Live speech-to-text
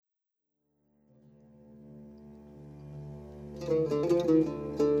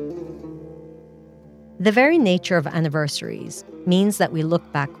The very nature of anniversaries means that we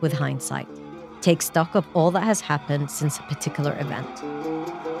look back with hindsight, take stock of all that has happened since a particular event.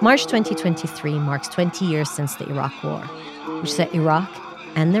 March 2023 marks 20 years since the Iraq War, which set Iraq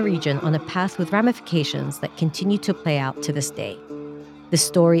and the region on a path with ramifications that continue to play out to this day. The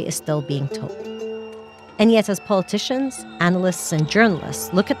story is still being told. And yet, as politicians, analysts, and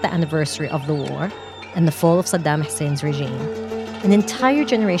journalists look at the anniversary of the war and the fall of Saddam Hussein's regime, an entire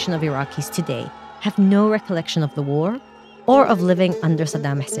generation of Iraqis today have no recollection of the war or of living under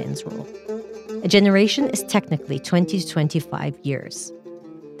Saddam Hussein's rule. A generation is technically 20 to 25 years.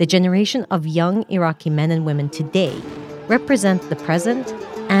 The generation of young Iraqi men and women today represent the present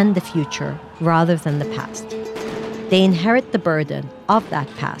and the future rather than the past. They inherit the burden of that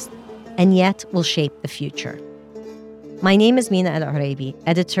past and yet will shape the future. My name is Mina Al-Uraibi,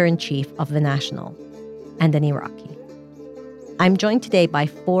 editor-in-chief of The National and an Iraqi. I'm joined today by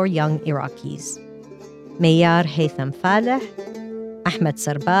 4 young Iraqis: Mayar Haytham Faleh, Ahmed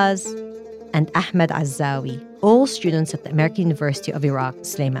Sarbaz, and Ahmed Azzawi, all students at the American University of Iraq,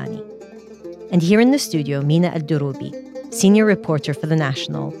 Sulaimani. And here in the studio, Mina Al-Durubi, senior reporter for The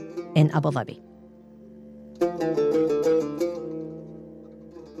National in Abu Dhabi.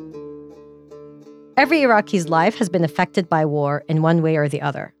 Every Iraqi's life has been affected by war in one way or the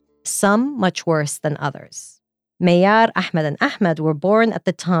other, some much worse than others. Mayar, Ahmed, and Ahmed were born at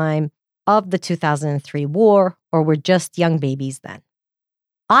the time of the 2003 war, or were just young babies then.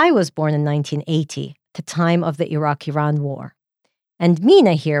 I was born in 1980, the time of the Iraq-Iran war. And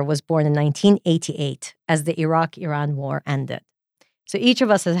Mina here was born in 1988 as the Iraq-Iran war ended. So each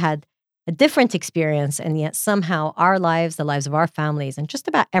of us has had a different experience, and yet somehow our lives, the lives of our families, and just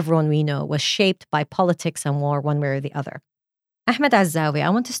about everyone we know was shaped by politics and war one way or the other. Ahmed Azzawi, I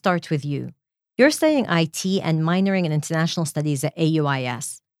want to start with you. You're studying IT and minoring in international studies at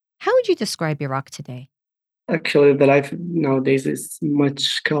AUIS. How would you describe Iraq today? Actually, the life nowadays is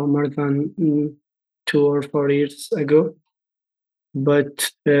much calmer than 2 or 4 years ago.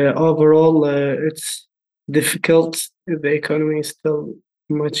 But overall, it's difficult. The economy is still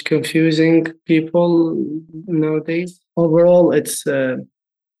much confusing people nowadays. Overall, it's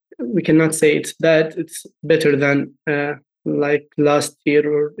we cannot say it's bad. It's better than like last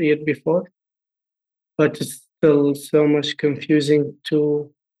year or year before. But it's still so much confusing to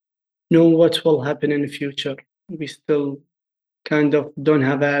know what will happen in the future. We still kind of don't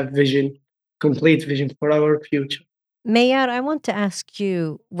have a complete vision for our future. Mayar, I want to ask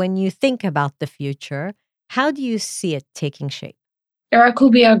you, when you think about the future, how do you see it taking shape? Iraq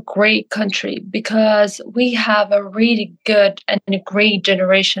will be a great country because we have a really good and a great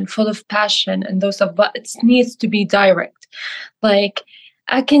generation full of passion and those of what it needs to be direct. Like,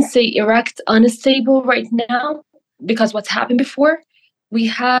 I can say Iraq's unstable right now because what's happened before. We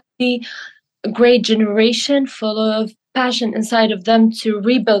have a great generation full of passion inside of them to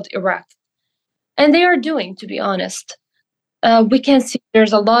rebuild Iraq. And they are doing, to be honest. We can see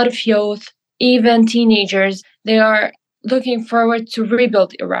there's a lot of youth, even teenagers, they are looking forward to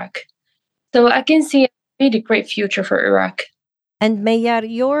rebuild Iraq. So I can see a really great future for Iraq. And Mayar,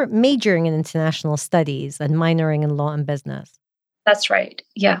 you're majoring in international studies and minoring in law and business. That's right,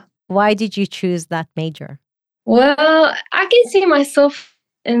 yeah. Why did you choose that major? Well, I can see myself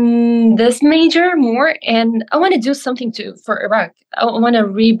in this major more, and I want to do something for Iraq. I want to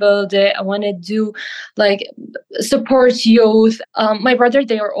rebuild it. I want to do support youth. My brother,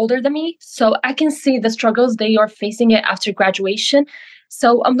 they are older than me, so I can see the struggles they are facing it after graduation.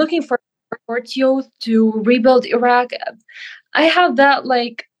 So I'm looking for support youth to rebuild Iraq. I have that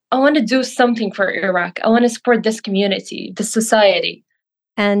I want to do something for Iraq. I want to support this community, this society.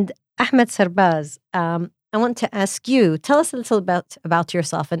 And Ahmed Sarbaz, I want to ask you, tell us a little about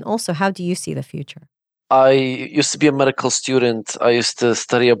yourself, and also how do you see the future? I used to be a medical student. I used to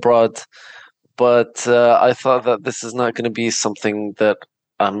study abroad, but I thought that this is not going to be something that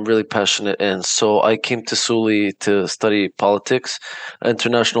I'm really passionate in. So I came to Suli to study politics,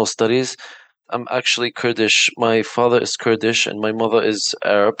 international studies. I'm actually Kurdish. My father is Kurdish and my mother is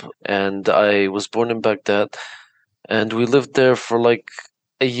Arab, and I was born in Baghdad. And we lived there for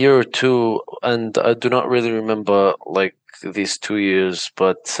a year or two, and I do not really remember these 2 years,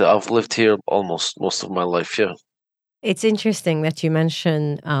 but I've lived here almost most of my life, yeah. It's interesting that you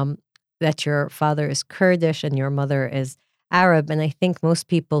mention that your father is Kurdish and your mother is Arab, and I think most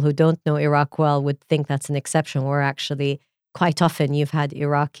people who don't know Iraq well would think that's an exception, where actually quite often you've had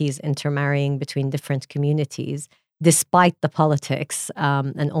Iraqis intermarrying between different communities, despite the politics,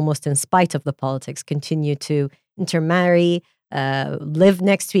 and almost in spite of the politics, continue to intermarry, live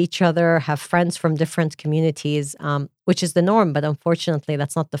next to each other, have friends from different communities, which is the norm. But unfortunately,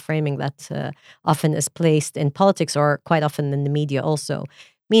 that's not the framing that often is placed in politics or quite often in the media also.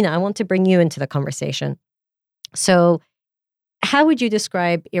 Mina, I want to bring you into the conversation. So how would you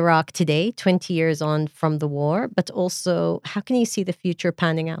describe Iraq today, 20 years on from the war, but also how can you see the future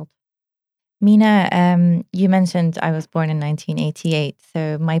panning out? Mina, you mentioned I was born in 1988.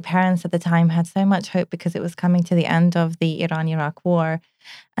 So my parents at the time had so much hope because it was coming to the end of the Iran-Iraq war.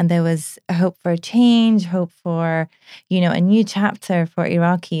 And there was a hope for change, hope for, a new chapter for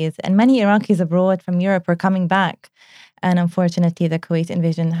Iraqis. And many Iraqis abroad from Europe were coming back. And unfortunately, the Kuwait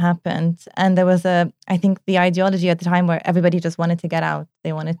invasion happened. And there was I think the ideology at the time where everybody just wanted to get out.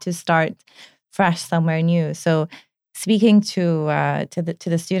 They wanted to start fresh somewhere new. So speaking to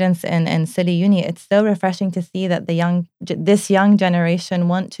the students in City Uni, it's so refreshing to see that this young generation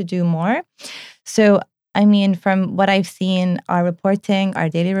want to do more. So, I mean, from what I've seen, our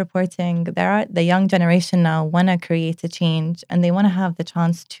daily reporting, the young generation now want to create a change, and they want to have the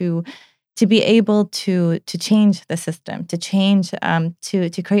chance to be able to change the system, to change,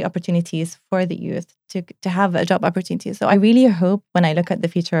 to create opportunities for the youth, to have a job opportunity. So I really hope when I look at the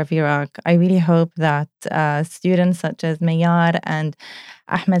future of Iraq, I really hope that students such as Mayar and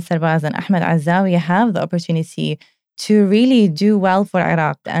Ahmed Sarbaz and Ahmed Azawi have the opportunity to really do well for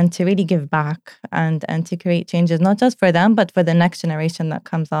Iraq and to really give back and to create changes, not just for them, but for the next generation that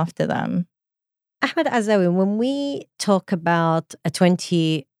comes after them. Ahmed Azawi, when we talk about a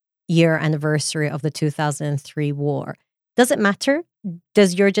 20-year anniversary of the 2003 war, does it matter?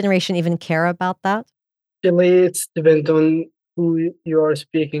 Does your generation even care about that? Actually, it's depend on who you are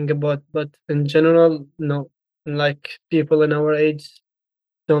speaking about, but in general, no. Like people in our age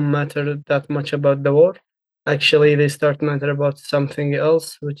don't matter that much about the war. Actually, they start matter about something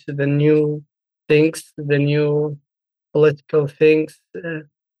else, which is the new things, the new political things,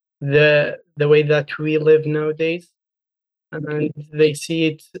 the way that we live nowadays. And they see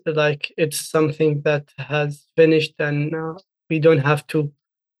it like it's something that has finished, and we don't have to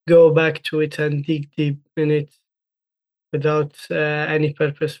go back to it and dig deep in it without any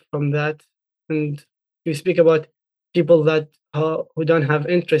purpose from that. And we speak about people that who don't have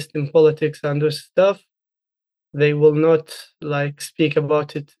interest in politics and this stuff. They will not speak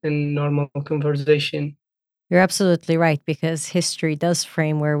about it in normal conversation. You're absolutely right, because history does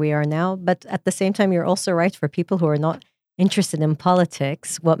frame where we are now. But at the same time, you're also right, for people who are not interested in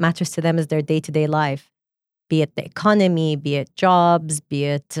politics, what matters to them is their day-to-day life, be it the economy, be it jobs, be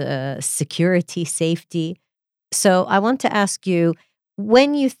it security, safety. So I want to ask you,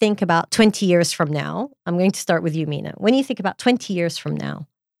 when you think about 20 years from now, I'm going to start with you, Mina. When you think about 20 years from now,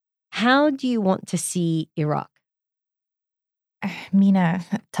 how do you want to see Iraq? Mina,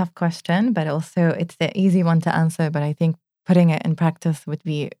 tough question, but also it's the easy one to answer, but I think putting it in practice would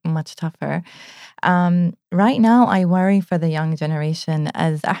be much tougher. Right now, I worry for the young generation.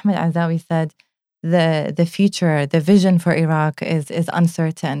 As Ahmed Azawi said, the future, the vision for Iraq is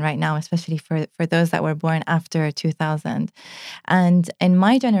uncertain right now, especially for those that were born after 2000. And in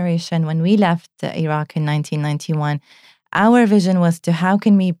my generation, when we left Iraq in 1991, our vision was to how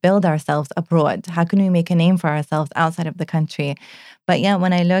can we build ourselves abroad? How can we make a name for ourselves outside of the country? But yeah,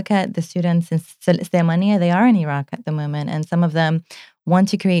 when I look at the students in Sulaymaniyah, they are in Iraq at the moment, and some of them want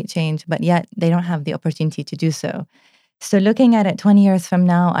to create change, but yet they don't have the opportunity to do so. So looking at it 20 years from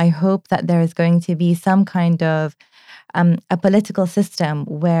now, I hope that there is going to be some kind of a political system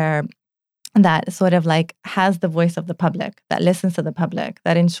where that sort of has the voice of the public, that listens to the public,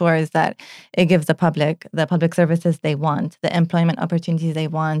 that ensures that it gives the public services they want, the employment opportunities they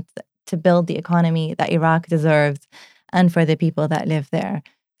want, to build the economy that Iraq deserves and for the people that live there.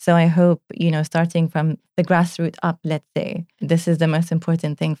 So I hope, starting from the grassroots up, let's say, this is the most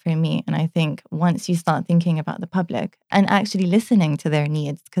important thing for me. And I think once you start thinking about the public and actually listening to their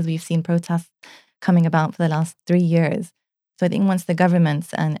needs, because we've seen protests coming about for the last 3 years. So I think once the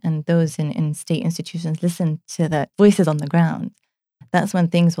governments and those in state institutions listen to the voices on the ground, that's when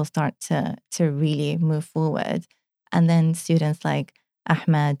things will start to really move forward. And then students like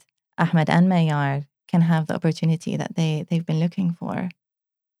Ahmed and Mayar can have the opportunity that they've been looking for.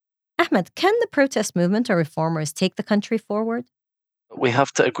 Ahmed, can the protest movement or reformers take the country forward? We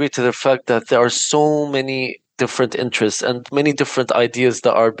have to agree to the fact that there are so many different interests and many different ideas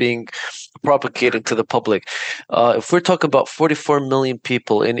that are being propagated to the public. If we're talking about 44 million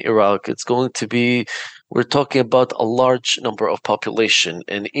people in Iraq, we're talking about a large number of population,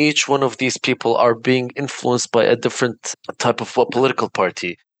 and each one of these people are being influenced by a different type of political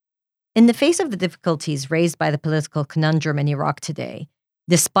party. In the face of the difficulties raised by the political conundrum in Iraq today,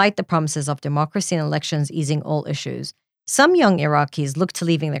 despite the promises of democracy and elections easing all issues, Some young Iraqis look to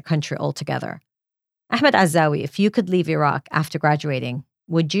leaving their country altogether. Ahmed Azawi, if you could leave Iraq after graduating,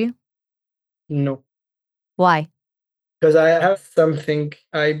 would you? No, Why? because I have something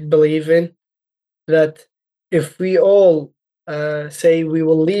I believe in, that if we all say we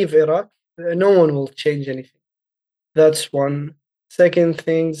will leave Iraq, no one will change anything. That's one. Second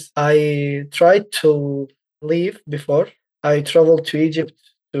things, I tried to leave before. I traveled to Egypt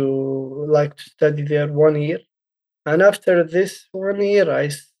to study there 1 year. And after this 1 year,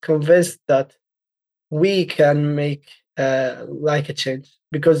 convinced that we can make a change,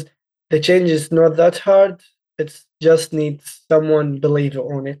 because the change is not that hard. It just needs someone believe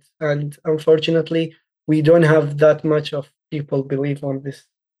on it. And unfortunately, we don't have that much of people believe on this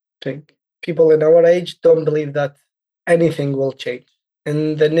thing. People in our age don't believe that anything will change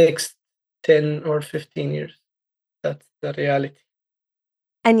in the next 10 or 15 years. That's the reality.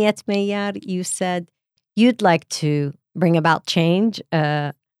 And yet, Mayar, you said you'd like to bring about change.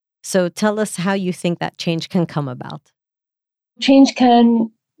 So tell us how you think that change can come about. Change can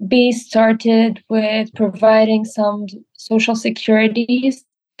be started with providing some social securities,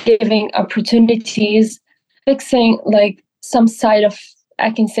 giving opportunities, fixing some side of, I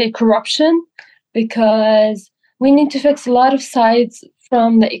can say, corruption, because we need to fix a lot of sides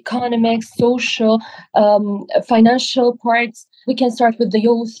from the economic, social, financial parts. We can start with the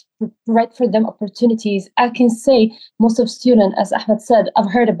youth, provide for them opportunities. I can say most of students, as Ahmed said,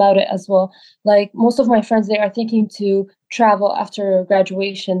 I've heard about it as well. Like most of my friends, they are thinking to travel after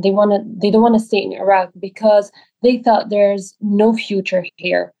graduation. They don't want to stay in Iraq because they thought there's no future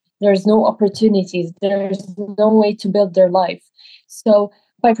here. There's no opportunities. There's no way to build their life. So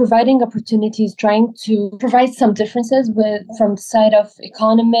by providing opportunities, trying to provide some differences from the side of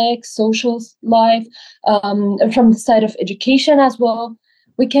economic, social life, from the side of education as well,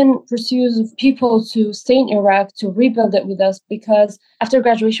 we can pursue people to stay in Iraq, to rebuild it with us, because after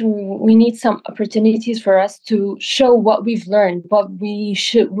graduation, we need some opportunities for us to show what we've learned, what we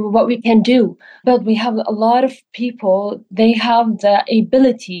can do. But we have a lot of people, they have the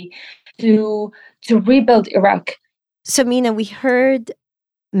ability to rebuild Iraq. So, Mina, we heard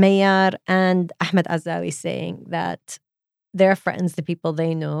Mayar and Ahmed Azawi saying that their friends, the people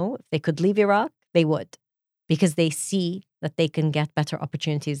they know, if they could leave Iraq, they would, because they see that they can get better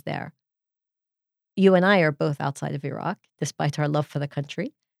opportunities there. You and I are both outside of Iraq, despite our love for the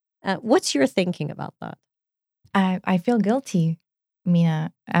country. What's your thinking about that? I feel guilty,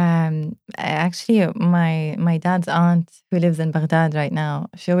 Mina. Actually, my dad's aunt, who lives in Baghdad right now,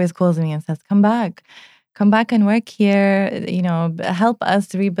 she always calls me and says, come back and work here, help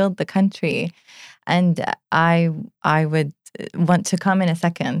us rebuild the country. And I would want to come in a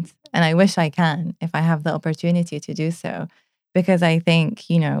second. And I wish I can, if I have the opportunity to do so. Because I think,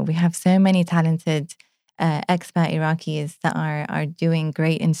 we have so many talented expat Iraqis that are doing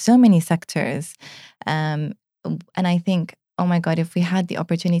great in so many sectors. And I think, oh my God, if we had the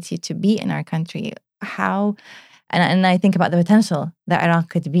opportunity to be in our country, how... And I think about the potential that Iraq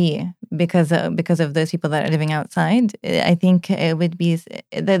could be because of those people that are living outside. I think it would be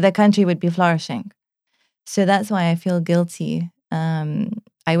the country would be flourishing. So that's why I feel guilty.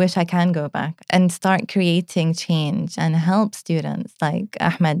 I wish I can go back and start creating change and help students like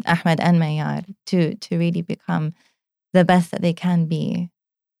Ahmed and Mayar to really become the best that they can be.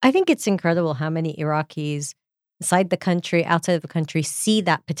 I think it's incredible how many Iraqis inside the country, outside of the country, see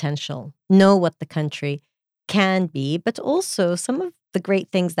that potential, know what the country can be, but also some of the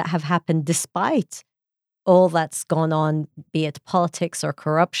great things that have happened despite all that's gone on, be it politics or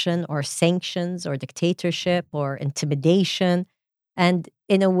corruption or sanctions or dictatorship or intimidation. And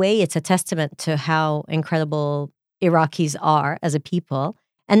in a way, it's a testament to how incredible Iraqis are as a people.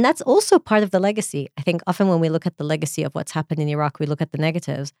 And that's also part of the legacy. I think often when we look at the legacy of what's happened in Iraq, we look at the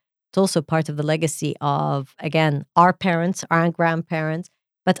negatives. It's also part of the legacy of, again, our parents, our grandparents,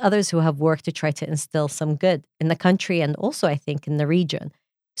 but others who have worked to try to instill some good in the country and also, I think, in the region.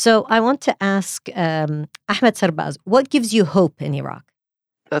 So I want to ask Ahmed Sarbaz, what gives you hope in Iraq?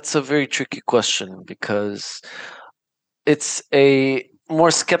 That's a very tricky question because it's a more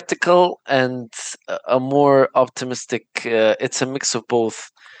skeptical and a more optimistic. It's a mix of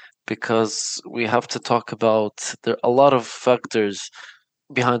both because we have to talk about there are a lot of factors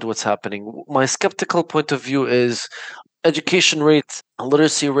behind what's happening. My skeptical point of view is education rate,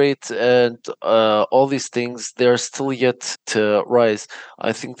 literacy rate, and all these things, they're still yet to rise.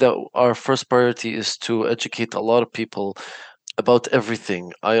 I think that our first priority is to educate a lot of people about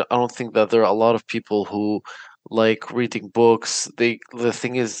everything. I don't think that there are a lot of people who like reading books. The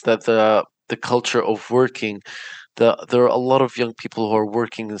thing is that the culture of working there are a lot of young people who are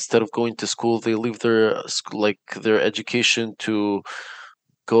working instead of going to school. They leave their their education to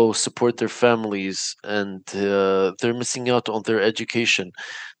go support their families, and they're missing out on their education.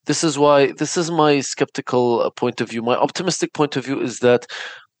 This is my skeptical point of view. My optimistic point of view is that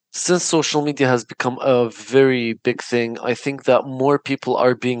since social media has become a very big thing, I think that more people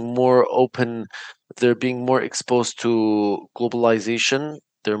are being more open. They're being more exposed to globalization.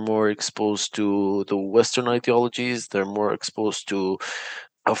 They're more exposed to the Western ideologies. They're more exposed to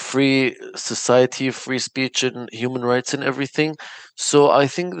a free society, free speech, and human rights and everything. So I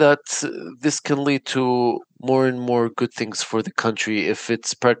think that this can lead to more and more good things for the country if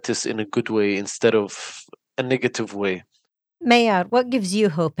it's practiced in a good way instead of a negative way. Mayar, what gives you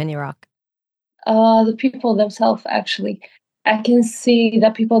hope in Iraq? The people themselves, actually. I can see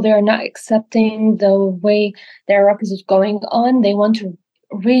that people, they are not accepting the way the Iraq is going on. They want to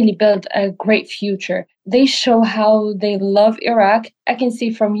really build a great future. They show how they love Iraq. I can see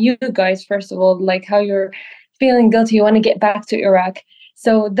from you guys, first of all, like how you're feeling guilty, you want to get back to Iraq.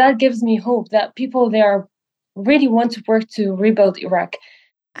 So that gives me hope that people there really want to work to rebuild Iraq.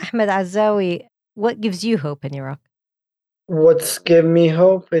 Ahmed Azawi, what gives you hope in Iraq? What's give me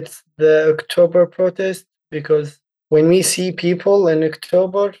hope? It's the October protest, because when we see people in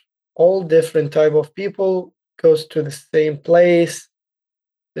October, all different type of people goes to the same place,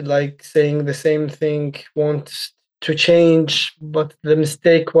 like saying the same thing, wants to change, but the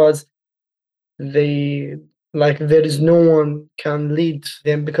mistake was they there is no one can lead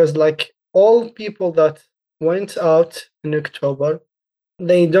them, because like all people that went out in October,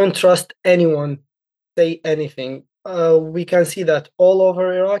 they don't trust anyone say anything. We can see that all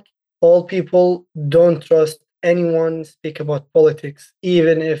over Iraq, all people don't trust anyone speak about politics,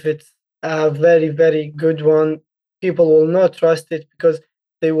 even if it's a very, very good one. People will not trust it because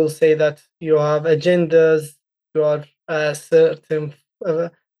they will say that you have agendas, you are certain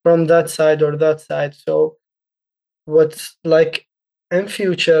from that side or that side. So, what's like in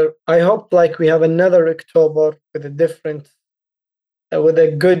future, I hope like we have another October with a different, with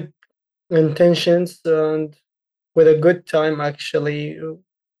a good intentions and with a good time. Actually,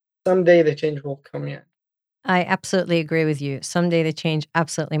 someday the change will come. Yeah. I absolutely agree with you. Someday the change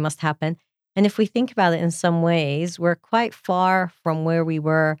absolutely must happen. And if we think about it in some ways, we're quite far from where we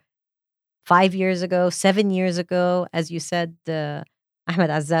were 5 years ago, 7 years ago. As you said, Ahmed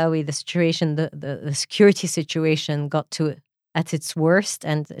Azawi, the situation, the security situation got to at its worst.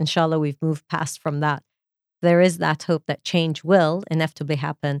 And inshallah, we've moved past from that. There is that hope that change will inevitably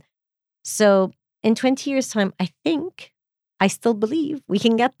happen. So in 20 years' time, I still believe we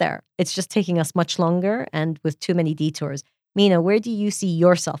can get there. It's just taking us much longer and with too many detours. Mina, where do you see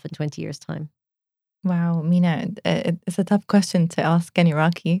yourself in 20 years' time? Wow, Mina, it's a tough question to ask an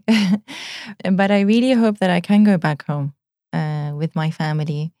Iraqi. But I really hope that I can go back home with my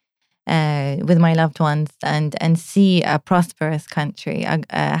family, with my loved ones, and see a prosperous country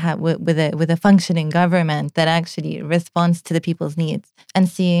with a functioning government that actually responds to the people's needs, and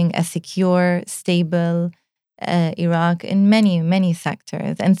seeing a secure, stable Iraq in many, many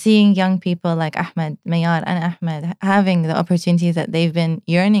sectors, and seeing young people like Ahmed, Mayar, and Ahmed having the opportunities that they've been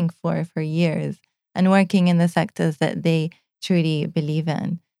yearning for years, and working in the sectors that they truly believe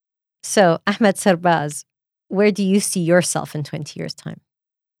in. So, Ahmed Sarbaz, where do you see yourself in 20 years' time?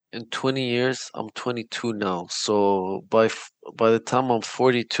 In 20 years, I'm 22 now. So by the time I'm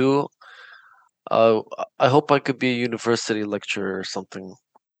 42, I hope I could be a university lecturer or something.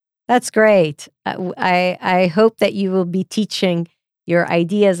 That's great. I hope that you will be teaching your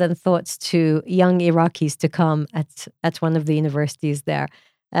ideas and thoughts to young Iraqis to come at one of the universities there.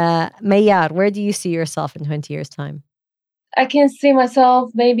 Mayar, where do you see yourself in 20 years' time? I can see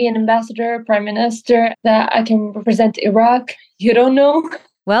myself maybe an ambassador, prime minister, that I can represent Iraq. You don't know.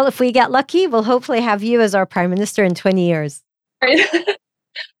 Well, if we get lucky, we'll hopefully have you as our prime minister in 20 years.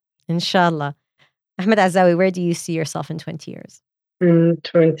 Inshallah. Ahmed Azawi, where do you see yourself in 20 years? In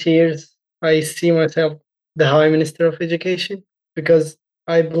 20 years, I see myself the High Minister of Education, because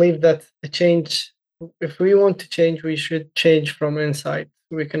I believe that the change, if we want to change, we should change from inside.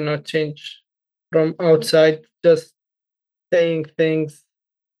 We cannot change from outside, just saying things,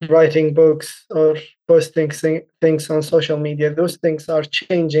 writing books, or posting things on social media. Those things are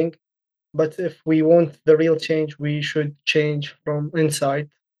changing. But if we want the real change, we should change from inside.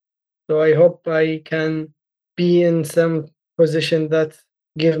 So I hope I can be in some position that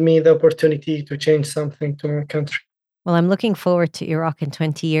give me the opportunity to change something to my country. Well, I'm looking forward to Iraq in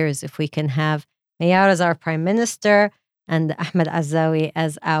 20 years if we can have Mayar as our prime minister and Ahmed Azawi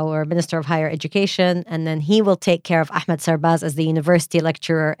as our Minister of Higher Education. And then he will take care of Ahmed Sarbaz as the university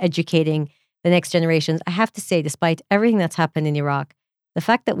lecturer educating the next generations. I have to say, despite everything that's happened in Iraq, the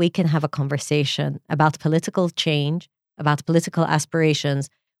fact that we can have a conversation about political change, about political aspirations,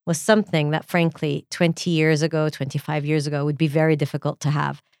 was something that, frankly, 20 years ago, 25 years ago, would be very difficult to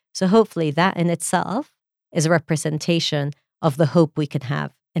have. So hopefully that in itself is a representation of the hope we can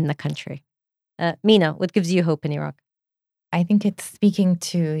have in the country. Mina, what gives you hope in Iraq? I think it's speaking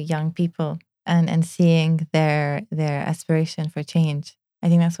to young people and seeing their aspiration for change. I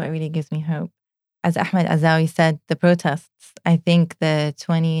think that's what really gives me hope. As Ahmed Azawi said, the protests, I think the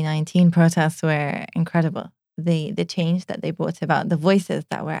 2019 protests were incredible. The change that they brought about, the voices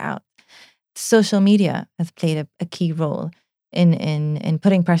that were out. Social media has played a key role in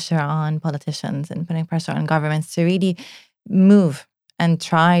putting pressure on politicians and putting pressure on governments to really move and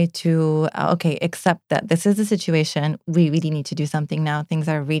try to, accept that this is the situation. We really need to do something now. Things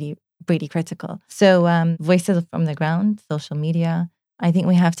are really, really critical. So voices from the ground, social media, I think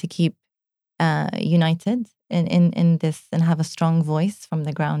we have to keep united in this and have a strong voice from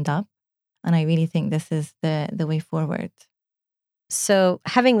the ground up. And I really think this is the way forward. So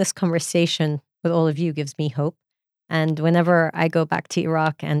having this conversation with all of you gives me hope. And whenever I go back to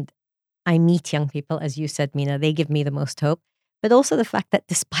Iraq and I meet young people, as you said, Mina, they give me the most hope. But also the fact that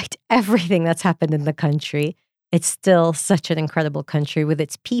despite everything that's happened in the country, it's still such an incredible country with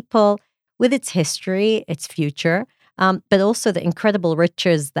its people, with its history, its future, but also the incredible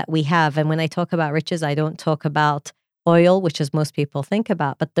riches that we have. And when I talk about riches, I don't talk about oil, which is most people think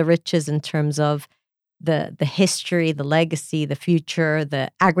about, but the riches in terms of the history, the legacy, the future, the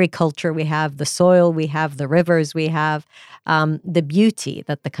agriculture we have, the soil we have, the rivers we have, the beauty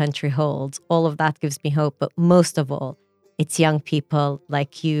that the country holds. All of that gives me hope. But most of all, it's young people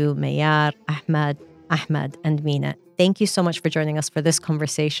like you, Mayar, Ahmed, and Mina. Thank you so much for joining us for this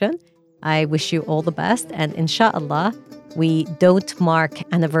conversation. I wish you all the best. And inshallah, we don't mark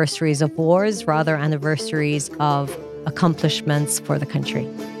anniversaries of wars, rather anniversaries of accomplishments for the country.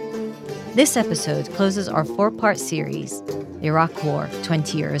 This episode closes our 4-part series, The Iraq War,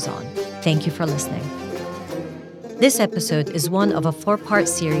 20 Years On. Thank you for listening. This episode is one of a 4-part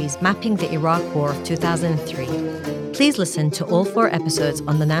series mapping the Iraq War of 2003. Please listen to all 4 episodes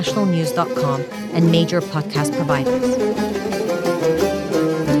on thenationalnews.com and major podcast providers.